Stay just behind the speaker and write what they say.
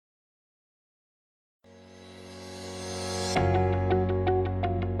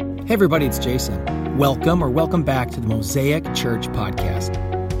Hey everybody, it's Jason. Welcome back to the Mosaic Church Podcast.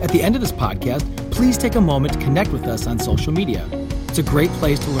 At the end of this podcast, please take a moment to connect with us on social media. It's a great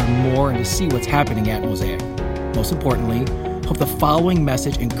place to learn more and to see what's happening at Mosaic. Most importantly, hope the following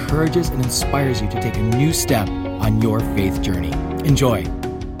message encourages and inspires you to take a new step on your faith journey. Enjoy.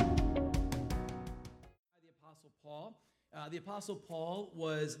 The Apostle Paul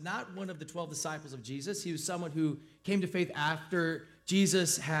was not one of the 12 disciples of Jesus. He was someone who came to faith after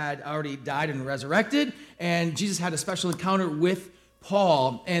Jesus had already died and resurrected, and Jesus had a special encounter with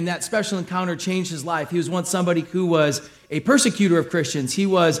Paul, and that special encounter changed his life. He was once somebody who was a persecutor of Christians. He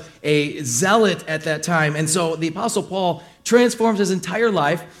was a zealot at that time, and so the Apostle Paul transforms his entire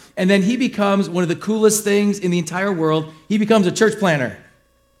life, and then he becomes one of the coolest things in the entire world. He becomes a church planner,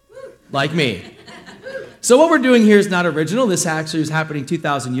 like me. So what we're doing here is not original. This actually was happening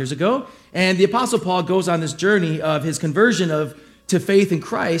 2,000 years ago. And the Apostle Paul goes on this journey of his conversion to faith in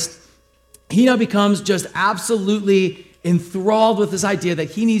Christ. He now becomes just absolutely enthralled with this idea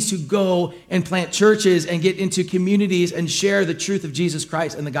that he needs to go and plant churches and get into communities and share the truth of Jesus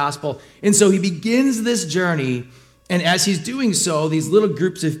Christ and the gospel. And so he begins this journey. And as he's doing so, these little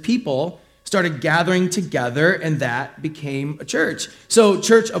groups of people started gathering together, and that became a church. So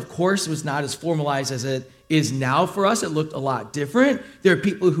church, of course, was not as formalized as it is now for us. It looked a lot different. There are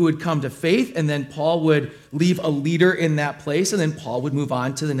people who would come to faith, and then Paul would leave a leader in that place, and then Paul would move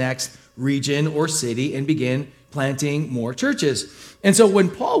on to the next region or city and begin planting more churches. And so when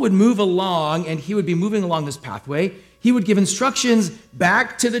Paul would move along, and he would be moving along this pathway, he would give instructions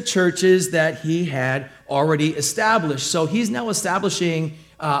back to the churches that he had already established. So he's now establishing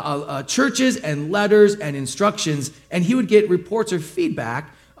churches and letters and instructions, and he would get reports or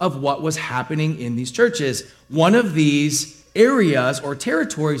feedback of what was happening in these churches. One of these areas or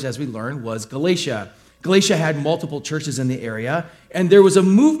territories, as we learned, was Galatia. Galatia had multiple churches in the area, and there was a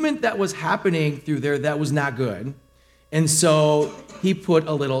movement that was happening through there that was not good. And so he put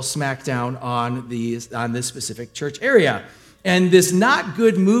a little smackdown on this specific church area. And this not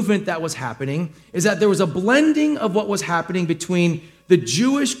good movement that was happening is that there was a blending of what was happening between the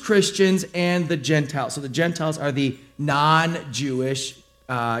Jewish Christians and the Gentiles. So the Gentiles are the non-Jewish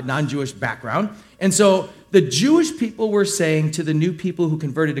background. And so the Jewish people were saying to the new people who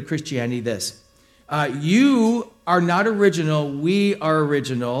converted to Christianity this: you are not original, we are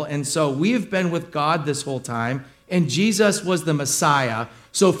original. And so we have been with God this whole time, and Jesus was the Messiah.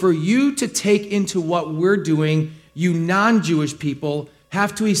 So for you to take into what we're doing, you non-Jewish people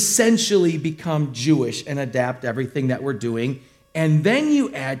have to essentially become Jewish and adapt everything that we're doing. And then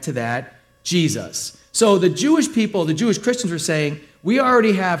you add to that Jesus. So the Jewish people, the Jewish Christians were saying, we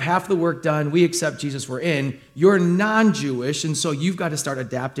already have half the work done. We accept Jesus, we're in. You're non-Jewish, and so you've got to start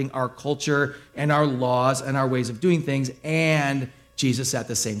adapting our culture and our laws and our ways of doing things and Jesus at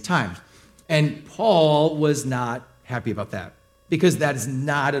the same time. And Paul was not happy about that, because that is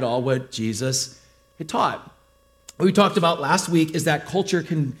not at all what Jesus had taught. What we talked about last week is that culture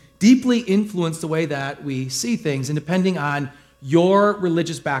can deeply influence the way that we see things, and depending on your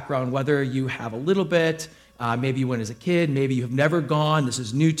religious background, whether you have a little bit, maybe you went as a kid, maybe you have never gone, this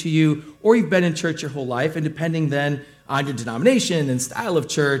is new to you, or you've been in church your whole life, and depending then on your denomination and style of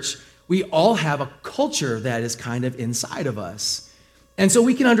church, we all have a culture that is kind of inside of us. And so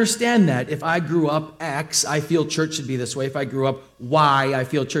we can understand that if I grew up X, I feel church should be this way. If I grew up Y, I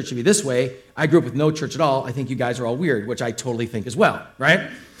feel church should be this way. I grew up with no church at all. I think you guys are all weird, which I totally think as well,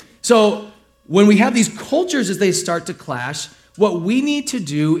 right? So when we have these cultures as they start to clash, what we need to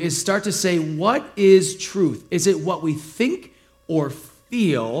do is start to say, what is truth? Is it what we think or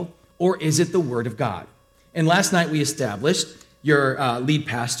feel, or is it the Word of God? And last night we established your lead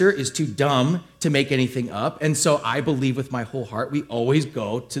pastor is too dumb to make anything up. And so I believe with my whole heart, we always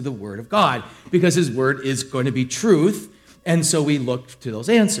go to the Word of God, because His Word is going to be truth. And so we look to those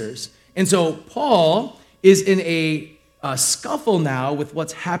answers. And so Paul is in a scuffle now with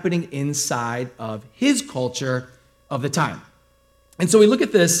what's happening inside of his culture of the time. And so we look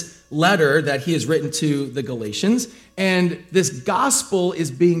at this letter that he has written to the Galatians, and this gospel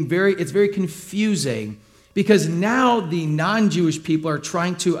is it's very confusing, because now the non-Jewish people are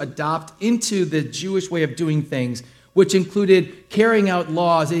trying to adopt into the Jewish way of doing things, which included carrying out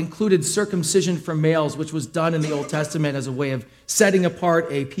laws. It included circumcision for males, which was done in the Old Testament as a way of setting apart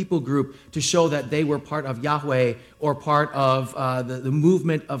a people group to show that they were part of Yahweh, or part of the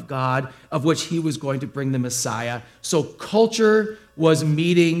movement of God, of which he was going to bring the Messiah. So culture was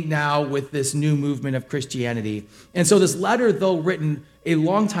meeting now with this new movement of Christianity. And so this letter, though written a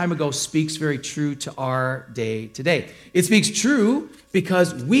long time ago, speaks very true to our day today. It speaks true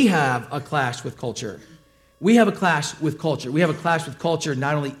because we have a clash with culture. we have a clash with culture. We have a clash with culture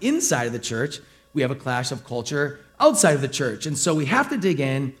not only inside of the church, we have a clash of culture outside of the church. And so we have to dig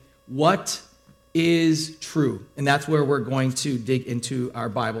in what is true. And that's where we're going to dig into our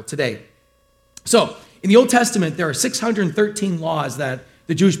Bible today. So in the Old Testament, there are 613 laws that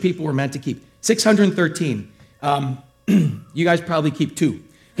the Jewish people were meant to keep. 613. You guys probably keep 2.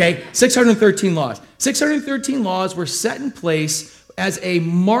 Okay, 613 laws. 613 laws were set in place as a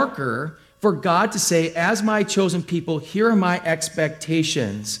marker for God to say, as my chosen people, here are my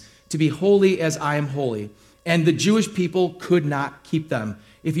expectations to be holy as I am holy. And the Jewish people could not keep them.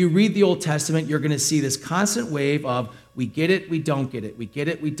 If you read the Old Testament, you're going to see this constant wave of we get it, we don't get it. We get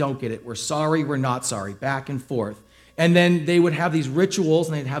it, we don't get it. We're sorry, we're not sorry, back and forth. And then they would have these rituals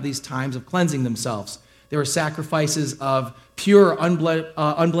and they'd have these times of cleansing themselves. There were sacrifices of pure,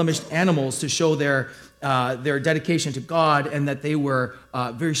 unblemished animals to show their dedication to God and that they were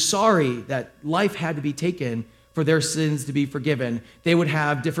very sorry that life had to be taken for their sins to be forgiven. They would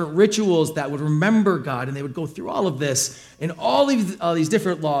have different rituals that would remember God, and they would go through all of this and all these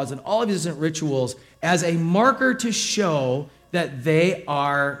different laws and all of these different rituals as a marker to show that they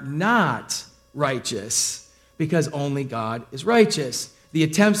are not righteous because only God is righteous. The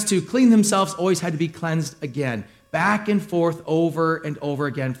attempts to clean themselves always had to be cleansed again, back and forth over and over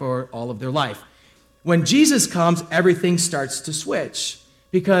again for all of their life. When Jesus comes, everything starts to switch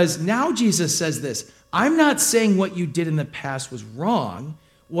because now Jesus says this, I'm not saying what you did in the past was wrong.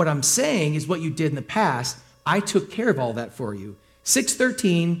 What I'm saying is what you did in the past, I took care of all that for you.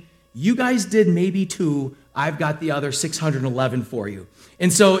 613, you guys did maybe 2, I've got the other 611 for you.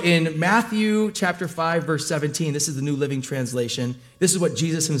 And so in Matthew chapter 5, verse 17, this is the New Living Translation. This is what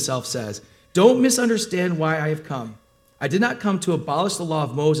Jesus himself says. Don't misunderstand why I have come. I did not come to abolish the law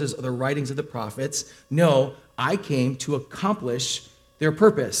of Moses or the writings of the prophets. No, I came to accomplish their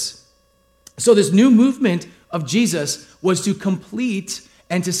purpose. So this new movement of Jesus was to complete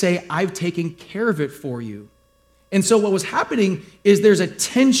and to say, I've taken care of it for you. And so what was happening is there's a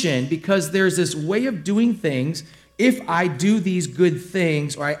tension because there's this way of doing things. If I do these good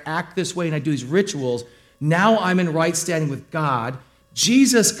things or I act this way and I do these rituals, now I'm in right standing with God.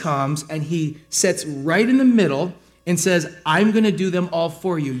 Jesus comes and he sits right in the middle and says, I'm going to do them all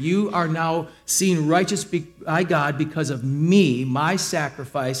for you. You are now seen righteous by God because of me, my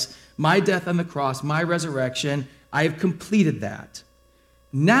sacrifice, my death on the cross, my resurrection. I have completed that.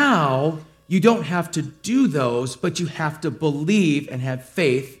 Now, you don't have to do those, but you have to believe and have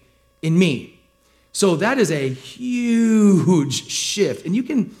faith in me. So that is a huge shift.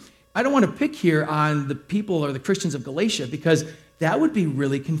 And I don't want to pick here on the people or the Christians of Galatia because that would be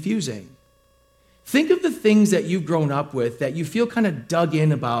really confusing. Think of the things that you've grown up with that you feel kind of dug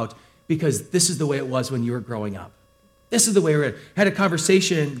in about because this is the way it was when you were growing up. This is the way I had a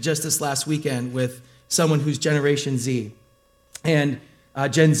conversation just this last weekend with someone who's Generation Z. And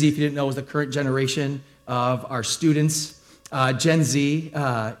Gen Z, if you didn't know, is the current generation of our students. Gen Z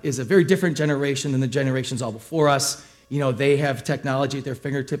is a very different generation than the generations all before us. You know, they have technology at their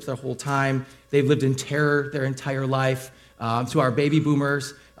fingertips their whole time. They've lived in terror their entire life. To our baby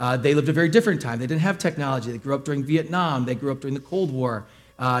boomers, they lived a very different time. They didn't have technology. They grew up during Vietnam. They grew up during the Cold War.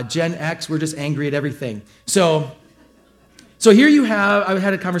 Gen X, we're just angry at everything. So here you have, I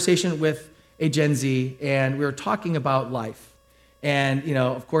had a conversation with a Gen Z, and we were talking about life. And, you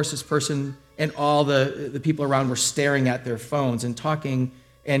know, of course, this person and all the people around were staring at their phones and talking,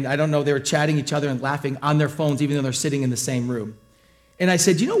 and I don't know, they were chatting each other and laughing on their phones, even though they're sitting in the same room. And I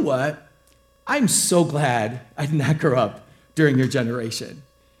said, you know what? I'm so glad I did not grow up during your generation.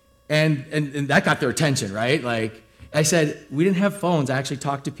 And that got their attention, right? Like, I said, we didn't have phones. I actually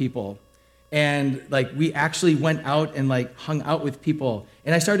talked to people. And like we actually went out and like hung out with people.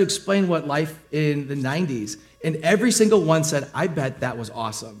 And I started to explain what life in the 90s. And every single one said, I bet that was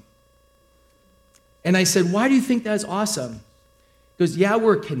awesome. And I said, why do you think that's awesome? Because yeah,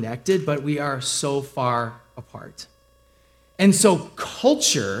 we're connected, but we are so far apart. And so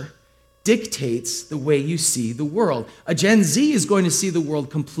culture dictates the way you see the world. A Gen Z is going to see the world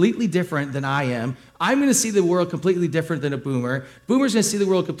completely different than I am. I'm going to see the world completely different than a boomer. Boomer's going to see the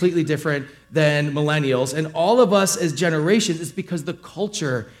world completely different than millennials. And all of us as generations is because the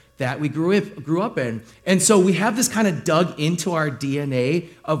culture that we grew up in. And so we have this kind of dug into our DNA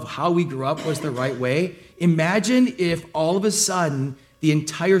of how we grew up was the right way. Imagine if all of a sudden the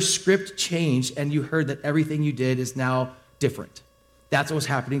entire script changed and you heard that everything you did is now different. That's what was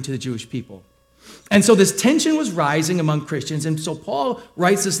happening to the Jewish people. And so this tension was rising among Christians. And so Paul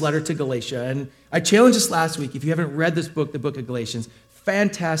writes this letter to Galatia. And I challenged this last week. If you haven't read this book, the book of Galatians,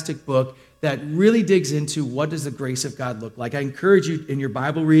 fantastic book that really digs into what does the grace of God look like. I encourage you in your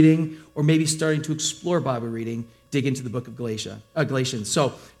Bible reading or maybe starting to explore Bible reading, dig into the book of Galatians.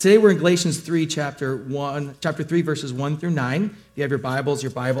 So today we're in Galatians 3, chapter 3, verses 1 through 9. If you have your Bibles,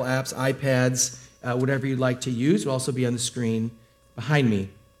 your Bible apps, iPads, whatever you'd like to use, will also be on the screen behind me.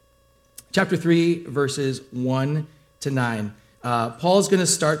 Chapter 3, verses 1 to 9. Paul's going to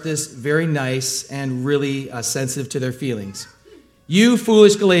start this very nice and really sensitive to their feelings. You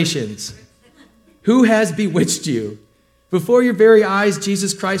foolish Galatians, who has bewitched you? Before your very eyes,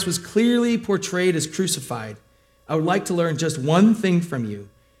 Jesus Christ was clearly portrayed as crucified. I would like to learn just one thing from you.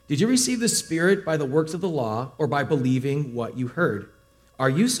 Did you receive the Spirit by the works of the law or by believing what you heard? Are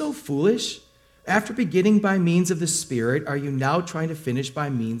you so foolish? After beginning by means of the Spirit, are you now trying to finish by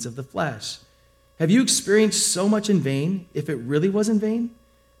means of the flesh? Have you experienced so much in vain, if it really was in vain?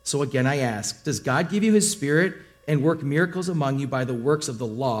 So again, I ask, does God give you his Spirit and work miracles among you by the works of the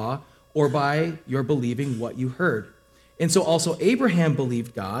law or by your believing what you heard? And so also Abraham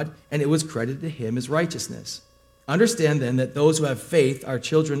believed God, and it was credited to him as righteousness. Understand then that those who have faith are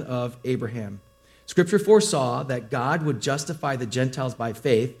children of Abraham. Scripture foresaw that God would justify the Gentiles by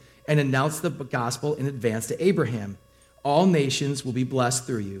faith and announce the gospel in advance to Abraham. All nations will be blessed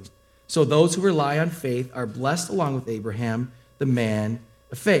through you. So those who rely on faith are blessed along with Abraham, the man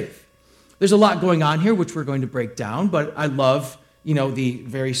of faith. There's a lot going on here, which we're going to break down, but I love, the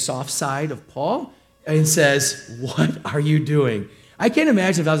very soft side of Paul. And he says, what are you doing? I can't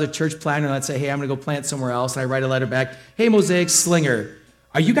imagine if I was a church planner and I'd say, hey, I'm going to go plant somewhere else, and I write a letter back, hey, Mosaic Slinger,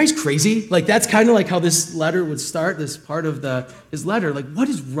 are you guys crazy? Like, that's kind of like how this letter would start, this part of his letter. Like, what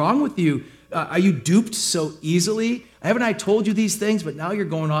is wrong with you? Are you duped so easily? Haven't I told you these things, but now you're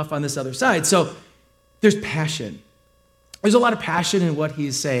going off on this other side. So there's passion. There's a lot of passion in what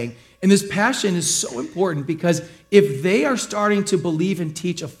he's saying. And this passion is so important because if they are starting to believe and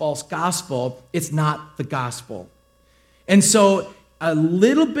teach a false gospel, it's not the gospel. And so a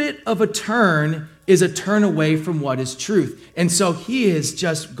little bit of a turn is a turn away from what is truth. And so he is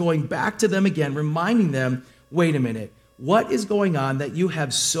just going back to them again, reminding them, wait a minute, what is going on that you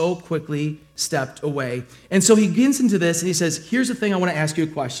have so quickly stepped away? And so he gets into this and he says, here's the thing, I want to ask you a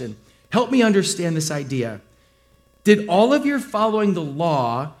question. Help me understand this idea. Did all of your following the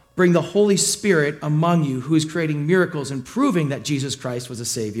law bring the Holy Spirit among you who is creating miracles and proving that Jesus Christ was a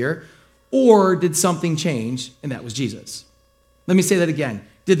Savior? Or did something change and that was Jesus? Let me say that again.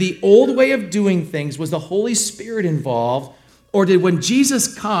 Did the old way of doing things, was the Holy Spirit involved? Or did when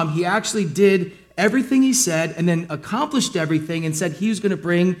Jesus came, he actually did everything he said and then accomplished everything and said he was going to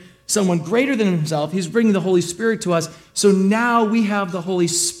bring someone greater than himself. He's bringing the Holy Spirit to us. So now we have the Holy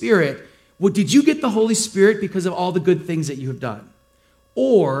Spirit. Well, did you get the Holy Spirit because of all the good things that you have done?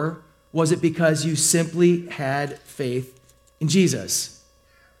 Or was it because you simply had faith in Jesus?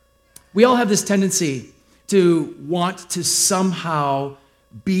 We all have this tendency to want to somehow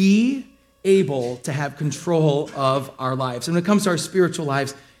be able to have control of our lives. And when it comes to our spiritual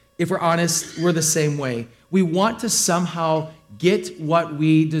lives, if we're honest, we're the same way. We want to somehow get what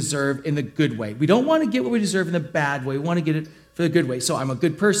we deserve in the good way. We don't want to get what we deserve in the bad way. We want to get it for the good way. So I'm a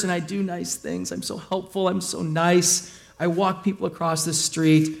good person. I do nice things. I'm so helpful. I'm so nice. I walk people across the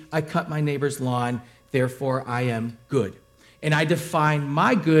street. I cut my neighbor's lawn. Therefore, I am good. And I define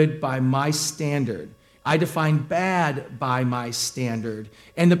my good by my standard. I define bad by my standard.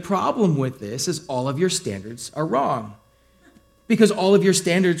 And the problem with this is all of your standards are wrong. Because all of your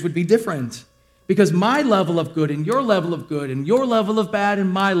standards would be different. Because my level of good and your level of good and your level of bad and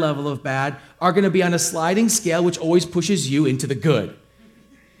my level of bad are going to be on a sliding scale, which always pushes you into the good.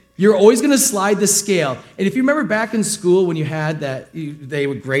 You're always going to slide the scale. And if you remember back in school when you had that, they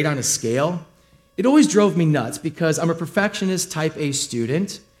would grade on a scale, it always drove me nuts because I'm a perfectionist type A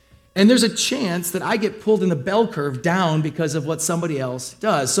student. And there's a chance that I get pulled in the bell curve down because of what somebody else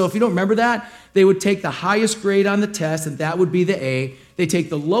does. So if you don't remember that, they would take the highest grade on the test, and that would be the A. They take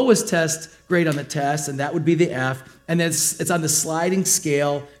the lowest test grade on the test, and that would be the F. And then it's on the sliding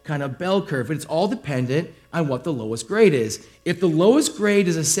scale kind of bell curve. And it's all dependent on what the lowest grade is. If the lowest grade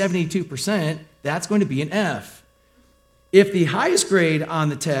is a 72%, that's going to be an F. If the highest grade on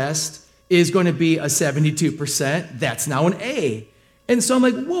the test is going to be a 72%, that's now an A. And so I'm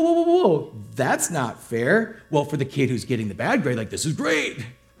like, whoa, that's not fair. Well, for the kid who's getting the bad grade, like, this is great.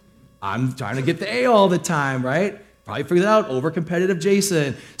 I'm trying to get the A all the time, right? Probably figured out, over-competitive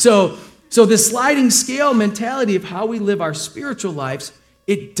Jason. So this sliding scale mentality of how we live our spiritual lives,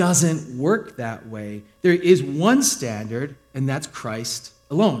 it doesn't work that way. There is one standard, and that's Christ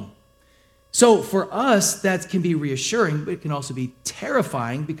alone. So for us, that can be reassuring, but it can also be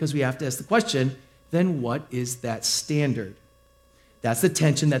terrifying because we have to ask the question, then what is that standard? That's the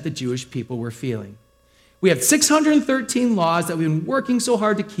tension that the Jewish people were feeling. We have 613 laws that we've been working so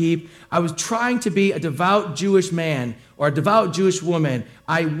hard to keep. I was trying to be a devout Jewish man or a devout Jewish woman.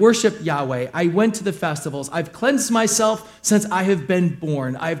 I worship Yahweh. I went to the festivals. I've cleansed myself since I have been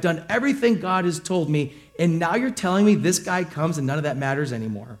born. I've done everything God has told me. And now you're telling me this guy comes and none of that matters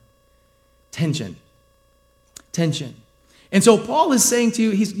anymore. Tension. And so Paul is saying to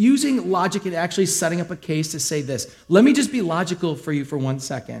you, he's using logic and actually setting up a case to say this. Let me just be logical for you for 1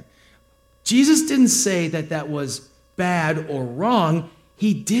 second. Jesus didn't say that that was bad or wrong.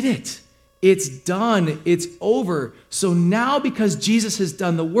 He did it. It's done. It's over. So now because Jesus has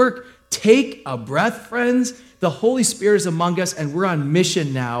done the work, take a breath, friends. The Holy Spirit is among us, and we're on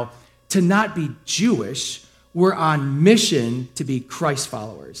mission now to not be Jewish. We're on mission to be Christ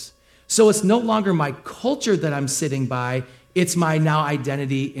followers. So it's no longer my culture that I'm sitting by. It's my now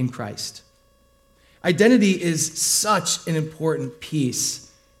identity in Christ. Identity is such an important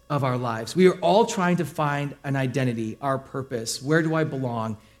piece of our lives. We are all trying to find an identity, our purpose. Where do I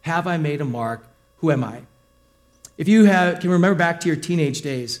belong? Have I made a mark? Who am I? If you can remember back to your teenage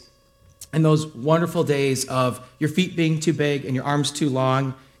days and those wonderful days of your feet being too big and your arms too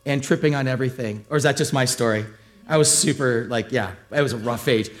long and tripping on everything, or is that just my story? I was super it was a rough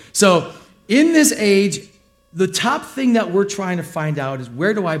age. So in this age, the top thing that we're trying to find out is,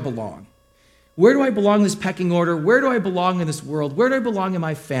 where do I belong? Where do I belong in this pecking order? Where do I belong in this world? Where do I belong in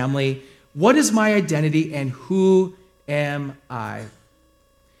my family? What is my identity and who am I?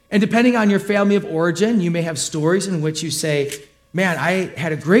 And depending on your family of origin, you may have stories in which you say, man, I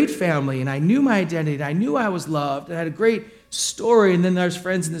had a great family and I knew my identity and I knew I was loved. I had a great story. And then there's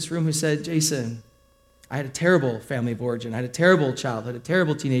friends in this room who said, Jason, I had a terrible family of origin. I had a terrible childhood, a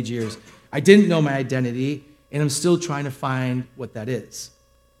terrible teenage years. I didn't know my identity, and I'm still trying to find what that is.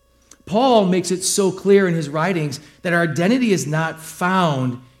 Paul makes it so clear in his writings that our identity is not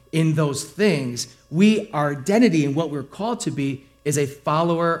found in those things. Our identity and what we're called to be is a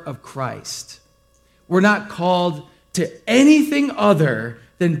follower of Christ. We're not called to anything other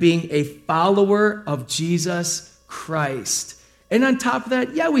than being a follower of Jesus Christ. And on top of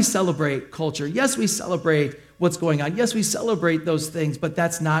that, we celebrate culture. Yes, we celebrate what's going on. Yes, we celebrate those things, but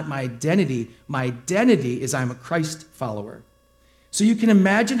that's not my identity. My identity is I'm a Christ follower. So you can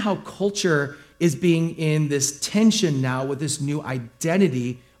imagine how culture is being in this tension now with this new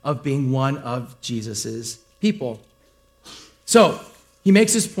identity of being one of Jesus's people. So he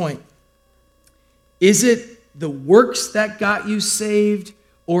makes this point. Is it the works that got you saved,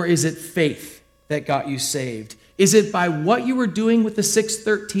 or is it faith that got you saved? Is it by what you were doing with the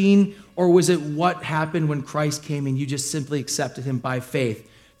 613, or was it what happened when Christ came and you just simply accepted him by faith,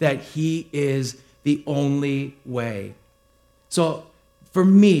 that he is the only way? So for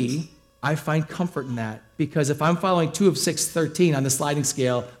me, I find comfort in that, because if I'm following 2 of 613 on the sliding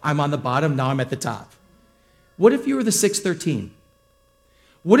scale, I'm on the bottom, now I'm at the top. What if you were the 613?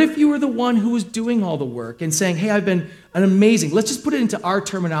 What if you were the one who was doing all the work and saying, hey, I've been an amazing, let's just put it into our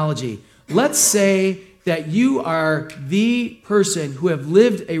terminology. Let's say that you are the person who have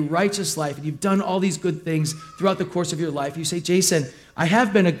lived a righteous life and you've done all these good things throughout the course of your life. You say, Jason, I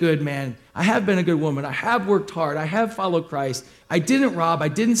have been a good man. I have been a good woman. I have worked hard. I have followed Christ. I didn't rob. I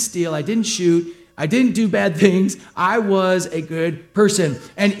didn't steal. I didn't shoot. I didn't do bad things. I was a good person.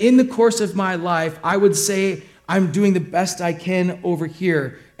 And in the course of my life, I would say I'm doing the best I can over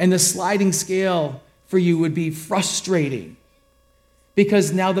here. And the sliding scale for you would be frustrating,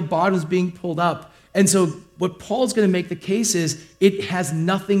 because now the bottom is being pulled up. And so what Paul's going to make the case is it has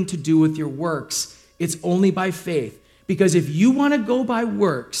nothing to do with your works. It's only by faith. Because if you want to go by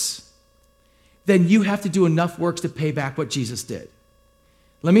works, then you have to do enough works to pay back what Jesus did.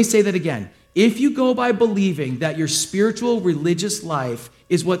 Let me say that again. If you go by believing that your spiritual religious life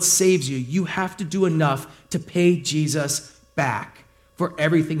is what saves you, you have to do enough to pay Jesus back for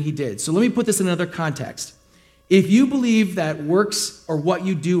everything he did. So let me put this in another context. If you believe that works or what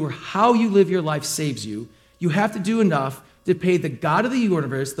you do or how you live your life saves you, you have to do enough to pay the God of the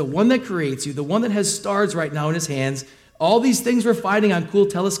universe, the one that creates you, the one that has stars right now in his hands, all these things we're finding on cool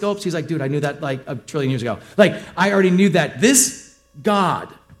telescopes. He's like, dude, I knew that like a trillion years ago. I already knew that. This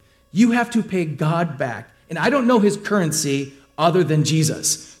God, you have to pay God back. And I don't know his currency other than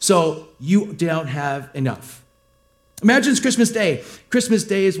Jesus. So you don't have enough. Imagine it's Christmas Day. Christmas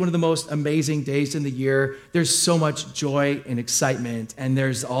Day is one of the most amazing days in the year. There's so much joy and excitement, and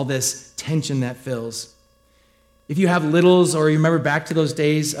there's all this tension that fills. If you have littles, or you remember back to those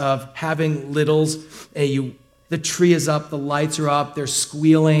days of having littles, the tree is up, the lights are up, there's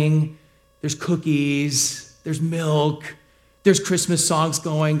squealing, there's cookies, there's milk, there's Christmas songs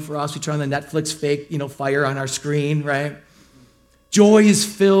going for us. We turn on the Netflix fake, fire on our screen, right? Joy is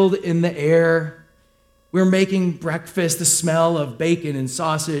filled in the air. We're making breakfast, the smell of bacon and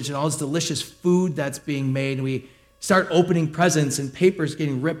sausage and all this delicious food that's being made. And we start opening presents and papers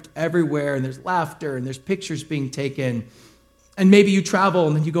getting ripped everywhere. And there's laughter and there's pictures being taken. And maybe you travel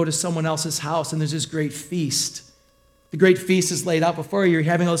and then you go to someone else's house and there's this great feast. The great feast is laid out before you. You're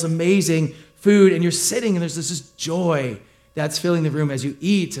having all this amazing food and you're sitting and there's this joy that's filling the room as you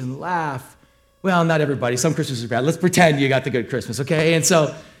eat and laugh. Well, not everybody. Some Christmas is bad. Let's pretend you got the good Christmas, okay? And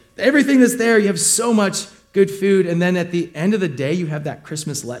so everything that's there, you have so much good food. And then at the end of the day, you have that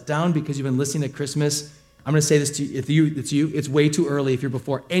Christmas letdown because you've been listening to Christmas. I'm going to say this to you. It's way too early if you're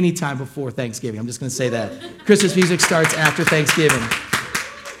before any time before Thanksgiving. I'm just going to say that. Christmas music starts after Thanksgiving.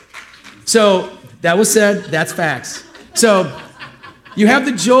 So that was said. That's facts. So you have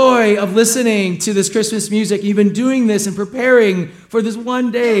the joy of listening to this Christmas music. You've been doing this and preparing for this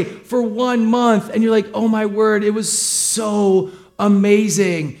one day, for 1 month. And you're like, oh my word, it was so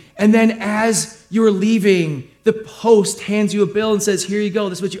amazing. And then as you're leaving, the post hands you a bill and says, here you go.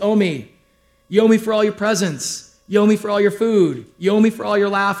 This is what you owe me. You owe me for all your presents. You owe me for all your food. You owe me for all your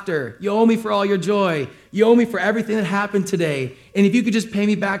laughter. You owe me for all your joy. You owe me for everything that happened today. And if you could just pay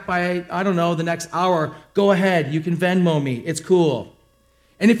me back by, I don't know, the next hour, go ahead. You can Venmo me. It's cool.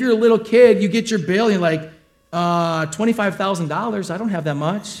 And if you're a little kid, you get your bill and you're like, $25,000. I don't have that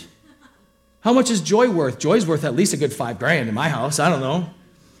much. How much is joy worth? Joy's worth at least a good $5,000 in my house. I don't know.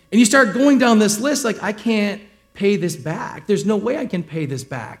 And you start going down this list like, I can't pay this back. There's no way I can pay this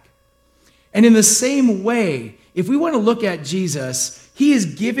back. And in the same way, if we want to look at Jesus, he is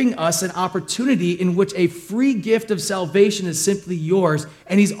giving us an opportunity in which a free gift of salvation is simply yours,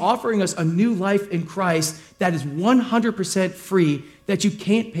 and he's offering us a new life in Christ that is 100% free, that you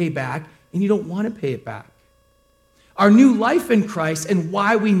can't pay back, and you don't want to pay it back. Our new life in Christ and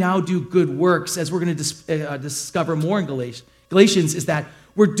why we now do good works, as we're going to discover more in Galatians, is that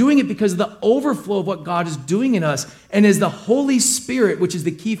we're doing it because of the overflow of what God is doing in us. And as the Holy Spirit, which is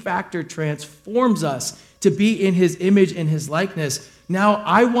the key factor, transforms us to be in his image and his likeness, now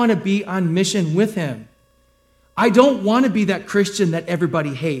I want to be on mission with him. I don't want to be that Christian that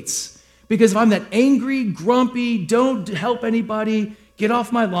everybody hates. Because if I'm that angry, grumpy, don't help anybody, get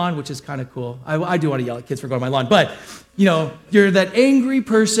off my lawn, which is kind of cool. I do want to yell at kids for going to my lawn. But, you're that angry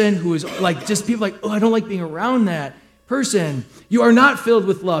person who is like, just people like, oh, I don't like being around that person. You are not filled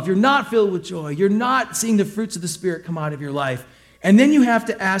with love. You're not filled with joy. You're not seeing the fruits of the Spirit come out of your life. And then you have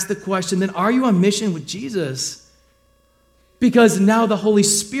to ask the question, then are you on mission with Jesus? Because now the Holy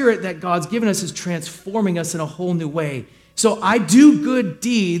Spirit that God's given us is transforming us in a whole new way. So I do good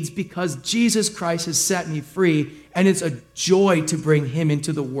deeds because Jesus Christ has set me free, and it's a joy to bring him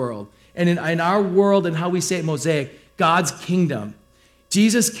into the world. And in our world, and how we say it, Mosaic, God's kingdom.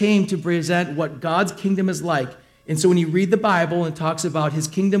 Jesus came to present what God's kingdom is like. And so when you read the Bible and it talks about his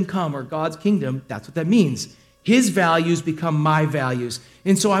kingdom come or God's kingdom, that's what that means. His values become my values.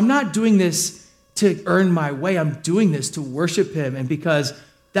 And so I'm not doing this to earn my way. I'm doing this to worship him, and because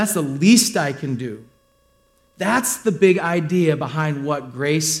that's the least I can do. That's the big idea behind what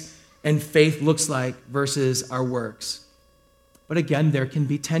grace and faith looks like versus our works. But again, there can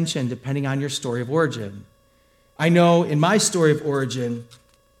be tension depending on your story of origin. I know in my story of origin,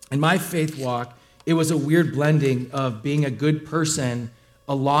 in my faith walk, it was a weird blending of being a good person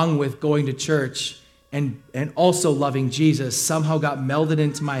along with going to church and also loving Jesus somehow got melded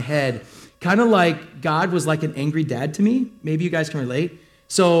into my head. Kind of like God was like an angry dad to me. Maybe you guys can relate.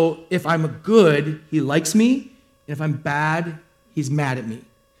 So if I'm good, he likes me. And if I'm bad, he's mad at me.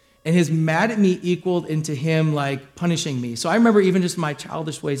 And his mad at me equaled into him like punishing me. So I remember even just my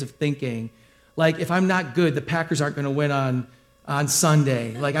childish ways of thinking. Like if I'm not good, the Packers aren't going to win on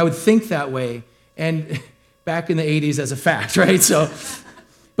Sunday. Like I would think that way. And back in the 80s as a fact, right?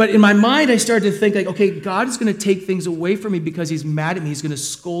 But in my mind, I started to think like, okay, God is going to take things away from me because he's mad at me. He's going to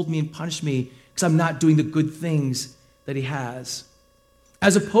scold me and punish me because I'm not doing the good things that he has.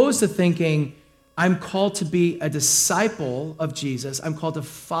 As opposed to thinking, I'm called to be a disciple of Jesus. I'm called to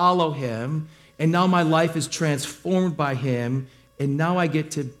follow him. And now my life is transformed by him. And now I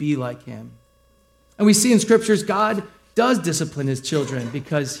get to be like him. And we see in scriptures, God does discipline his children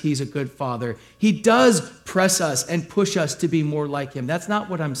because he's a good father. He does press us and push us to be more like him. That's not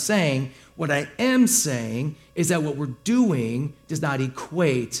what I'm saying. What I am saying is that what we're doing does not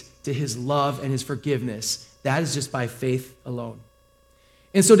equate to his love and his forgiveness. That is just by faith alone.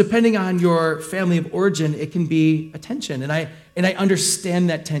 And so depending on your family of origin, it can be a tension. And I understand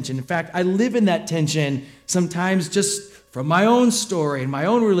that tension. In fact, I live in that tension sometimes just from my own story and my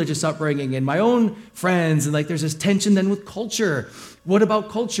own religious upbringing and my own friends. And like there's this tension then with culture. What about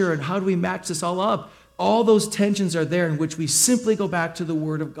culture and how do we match this all up? all those tensions are there in which we simply go back to the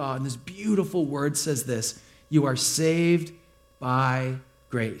Word of God. And this beautiful word says this: you are saved by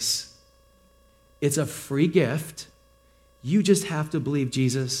grace. It's a free gift. You just have to believe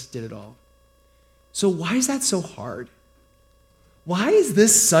Jesus did it all. So why is that so hard? Why is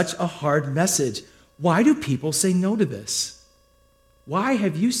this such a hard message? Why do people say no to this? Why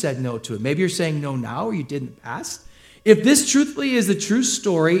have you said no to it? Maybe you're saying no now, or you did in the past. If this truthfully is the true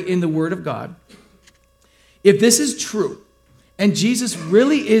story in the Word of God, if this is true, and Jesus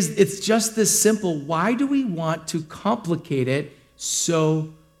really is, it's just this simple, why do we want to complicate it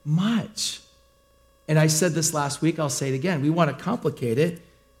so much? And I said this last week, I'll say it again. We want to complicate it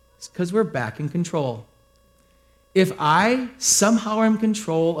because we're back in control. If I somehow am in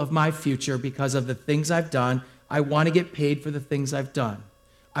control of my future because of the things I've done, I want to get paid for the things I've done.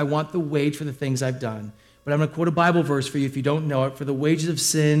 I want the wage for the things I've done. But I'm going to quote a Bible verse for you if you don't know it. For the wages of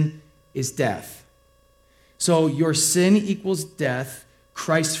sin is death. So your sin equals death.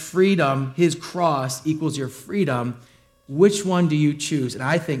 Christ's freedom, his cross, equals your freedom. Which one do you choose? And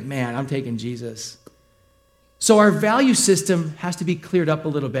I think, man, I'm taking Jesus. So our value system has to be cleared up a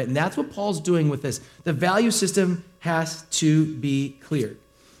little bit. And that's what Paul's doing with this. The value system has to be cleared.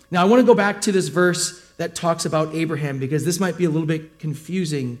 Now, I want to go back to this verse that talks about Abraham, because this might be a little bit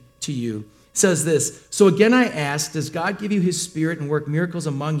confusing to you. It says this: so again I ask, does God give you his Spirit and work miracles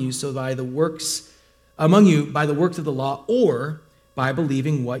among you by the works of the law, or by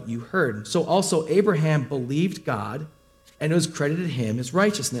believing what you heard? So also Abraham believed God, and it was credited him as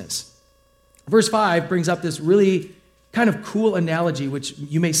righteousness. Verse 5 brings up this really kind of cool analogy, which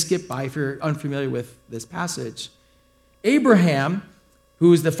you may skip by if you're unfamiliar with this passage. Abraham,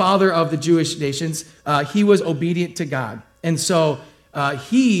 who is the father of the Jewish nations, he was obedient to God. And so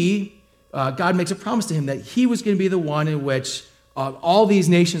God makes a promise to him that he was going to be the one in which all these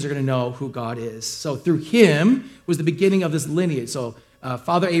nations are going to know who God is. So through him was the beginning of this lineage. So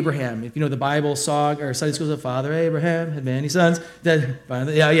Father Abraham, if you know the Bible song or Sunday school, Father Abraham had many sons. You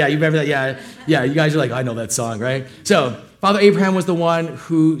remember that? Yeah, you guys are like, I know that song, right? So Father Abraham was the one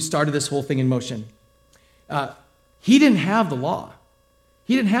who started this whole thing in motion. He didn't have the law.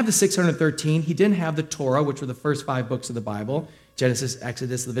 He didn't have the 613. He didn't have the Torah, which were the first 5 books of the Bible: Genesis,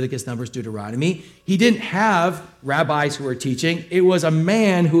 Exodus, Leviticus, Numbers, Deuteronomy. He didn't have rabbis who were teaching. It was a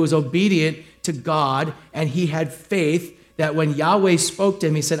man who was obedient to God, and he had faith that when Yahweh spoke to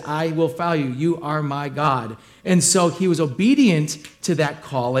him, he said, I will follow you. You are my God. And so he was obedient to that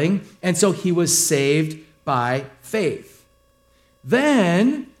calling, and so he was saved by faith.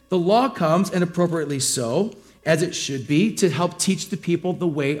 Then the law comes, and appropriately so, as it should be, to help teach the people the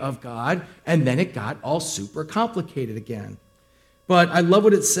way of God, and then it got all super complicated again. But I love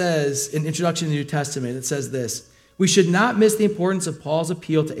what it says in Introduction to the New Testament. It says this: we should not miss the importance of Paul's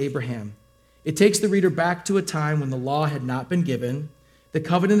appeal to Abraham. It takes the reader back to a time when the law had not been given. The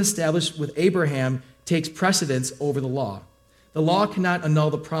covenant established with Abraham takes precedence over the law. The law cannot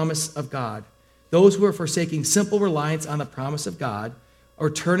annul the promise of God. Those who are forsaking simple reliance on the promise of God are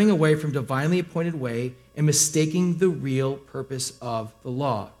turning away from divinely appointed way and mistaking the real purpose of the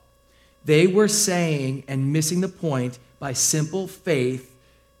law. They were saying and missing the point: by simple faith,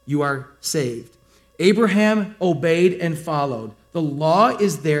 you are saved. Abraham obeyed and followed. The law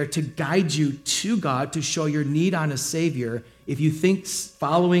is there to guide you to God, to show your need on a Savior. If you think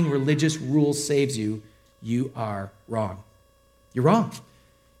following religious rules saves you, you are wrong. You're wrong.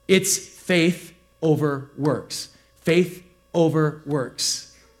 It's faith over works. Faith over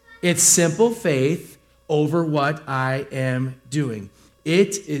works. It's simple faith over what I am doing.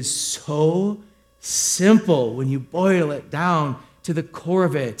 It is so simple when you boil it down to the core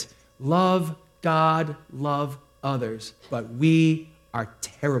of it. Love God, love others. But we are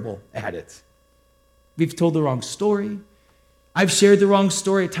terrible at it. We've told the wrong story. I've shared the wrong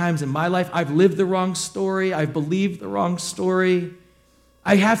story at times in my life. I've lived the wrong story. I've believed the wrong story.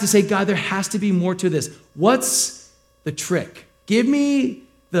 I have to say, God, there has to be more to this. What's the trick? Give me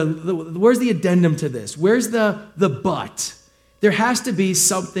where's the addendum to this? Where's the but? There has to be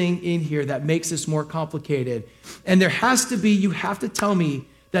something in here that makes this more complicated. And there has to be, you have to tell me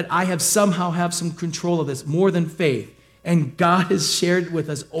that I have somehow have some control of this more than faith. And God has shared with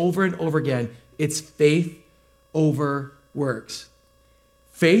us over and over again, it's faith over works.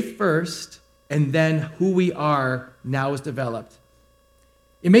 Faith first, and then who we are now is developed.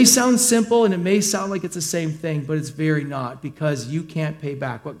 It may sound simple and it may sound like it's the same thing, but it's very not, because you can't pay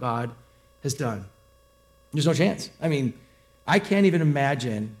back what God has done. There's no chance. I mean, I can't even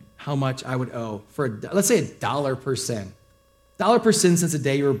imagine how much I would owe for, let's say, $1 per sin. $1 per sin since the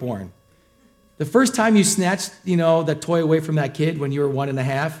day you were born. The first time you snatched, that toy away from that kid when you were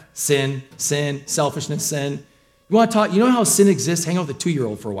 1.5, sin, selfishness, sin. You want to talk, how sin exists? Hang out with a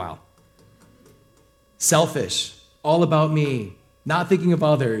 2-year-old for a while. Selfish, all about me, not thinking of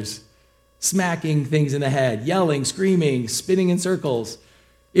others, smacking things in the head, yelling, screaming, spinning in circles.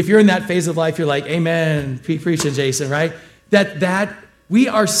 If you're in that phase of life, you're like, amen, preaching, Jason, right? That we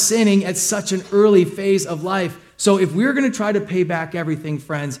are sinning at such an early phase of life. So if we're going to try to pay back everything,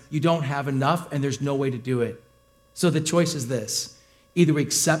 friends, you don't have enough and there's no way to do it. So the choice is this. Either we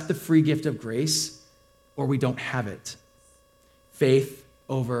accept the free gift of grace or we don't have it. Faith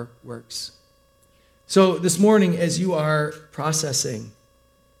over works. So this morning, as you are processing,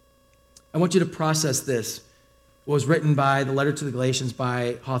 I want you to process this. It was written by the letter to the Galatians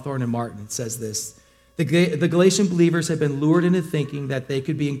by Hawthorne and Martin. It says this. The Galatian believers had been lured into thinking that they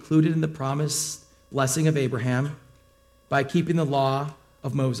could be included in the promised blessing of Abraham by keeping the law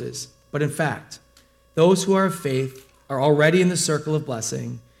of Moses. But in fact, those who are of faith are already in the circle of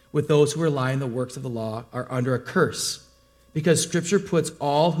blessing, with those who rely on the works of the law are under a curse, because Scripture puts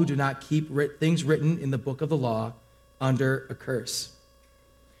all who do not keep things written in the book of the law under a curse.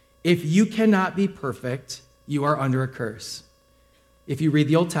 If you cannot be perfect, you are under a curse. If you read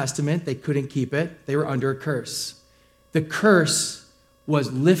the Old Testament, they couldn't keep it. They were under a curse. The curse was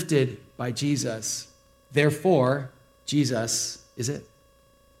lifted by Jesus. Therefore, Jesus is it.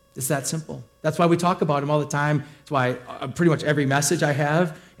 It's that simple. That's why we talk about him all the time. That's why pretty much every message I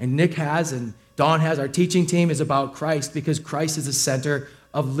have, and Nick has, and Dawn has, our teaching team, is about Christ, because Christ is the center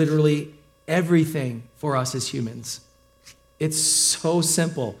of literally everything for us as humans. It's so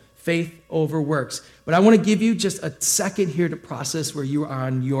simple. Faith over works. But I want to give you just a second here to process where you are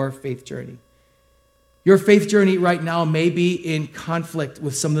on your faith journey. Your faith journey right now may be in conflict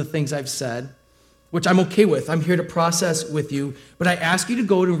with some of the things I've said, which I'm okay with. I'm here to process with you. But I ask you to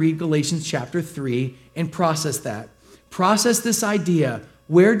go and read Galatians chapter 3 and process that. Process this idea.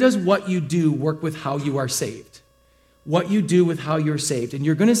 Where does what you do work with how you are saved? What you do with how you're saved. And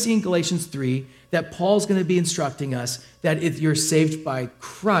you're going to see in Galatians 3 that Paul's going to be instructing us that if you're saved by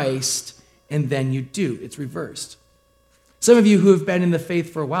Christ, and then you do. It's reversed. Some of you who have been in the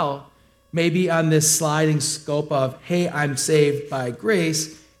faith for a while may be on this sliding scope of, hey, I'm saved by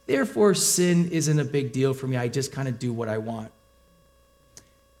grace, therefore sin isn't a big deal for me. I just kind of do what I want.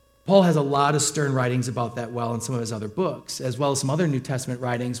 Paul has a lot of stern writings about that in some of his other books, as well as some other New Testament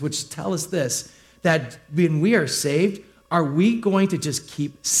writings, which tell us this, that when we are saved, are we going to just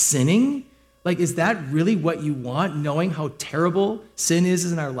keep sinning? Like, is that really what you want, knowing how terrible sin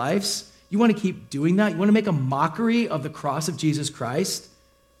is in our lives? You want to keep doing that? You want to make a mockery of the cross of Jesus Christ?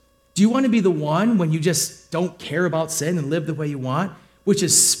 Do you want to be the one when you just don't care about sin and live the way you want, which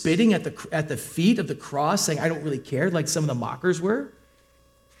is spitting at the feet of the cross, saying, I don't really care, like some of the mockers were?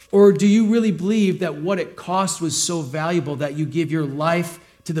 Or do you really believe that what it cost was so valuable that you give your life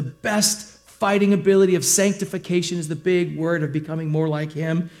to the best fighting ability of sanctification, is the big word of becoming more like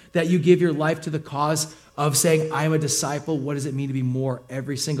him, that you give your life to the cause of saying, I'm a disciple. What does it mean to be more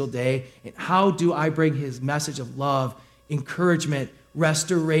every single day? And how do I bring his message of love, encouragement,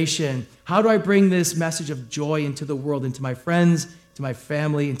 restoration? How do I bring this message of joy into the world, into my friends, to my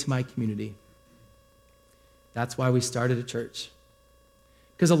family, into my community? That's why we started a church.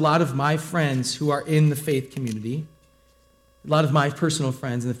 Because a lot of my friends who are in the faith community, a lot of my personal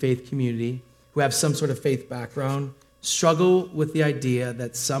friends in the faith community who have some sort of faith background, struggle with the idea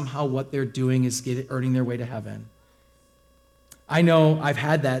that somehow what they're doing is earning their way to heaven. I know I've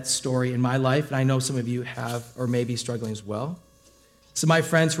had that story in my life, and I know some of you have or may be struggling as well. Some of my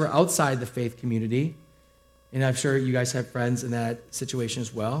friends who are outside the faith community, and I'm sure you guys have friends in that situation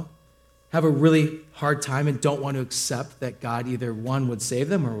as well, have a really hard time and don't want to accept that God either, one, would save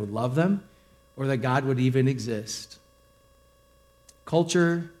them or would love them, or that God would even exist.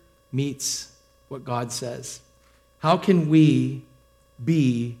 Culture meets what God says. How can we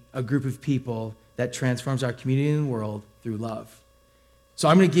be a group of people that transforms our community and the world through love? So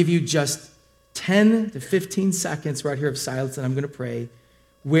I'm going to give you just 10 to 15 seconds right here of silence, and I'm going to pray.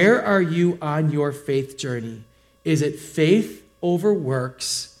 Where are you on your faith journey? Is it faith over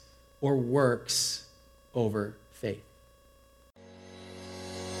works or works over faith?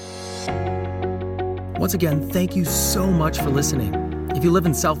 Once again, thank you so much for listening. If you live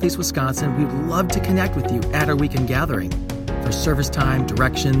in Southeast Wisconsin, we'd love to connect with you at our weekend gathering for service time,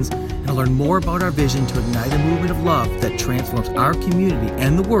 directions, and to learn more about our vision to ignite a movement of love that transforms our community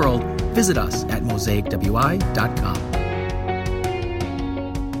and the world. Visit us at mosaicwi.com.